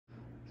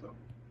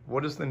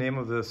what is the name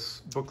of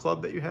this book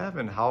club that you have,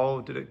 and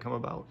how did it come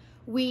about?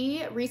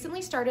 We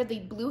recently started the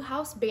Blue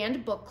House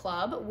Band Book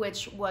Club,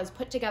 which was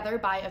put together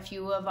by a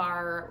few of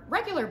our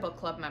regular book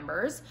club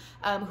members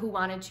who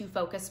wanted to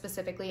focus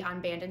specifically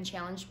on banned and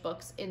challenged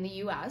books in the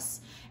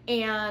U.S.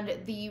 And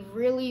the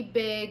really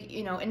big,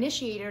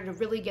 initiator to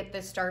really get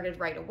this started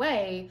right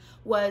away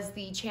was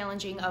the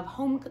challenging of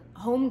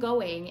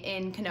homegoing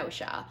in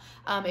Kenosha.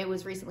 It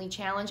was recently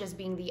challenged as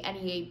being the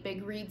NEA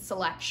Big Read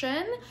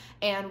selection,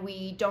 and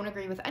we don't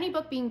agree with any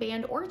book being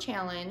banned or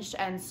challenged,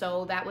 and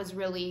so that was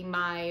really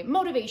my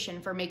motivation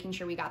for making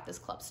sure we got this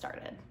club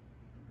started.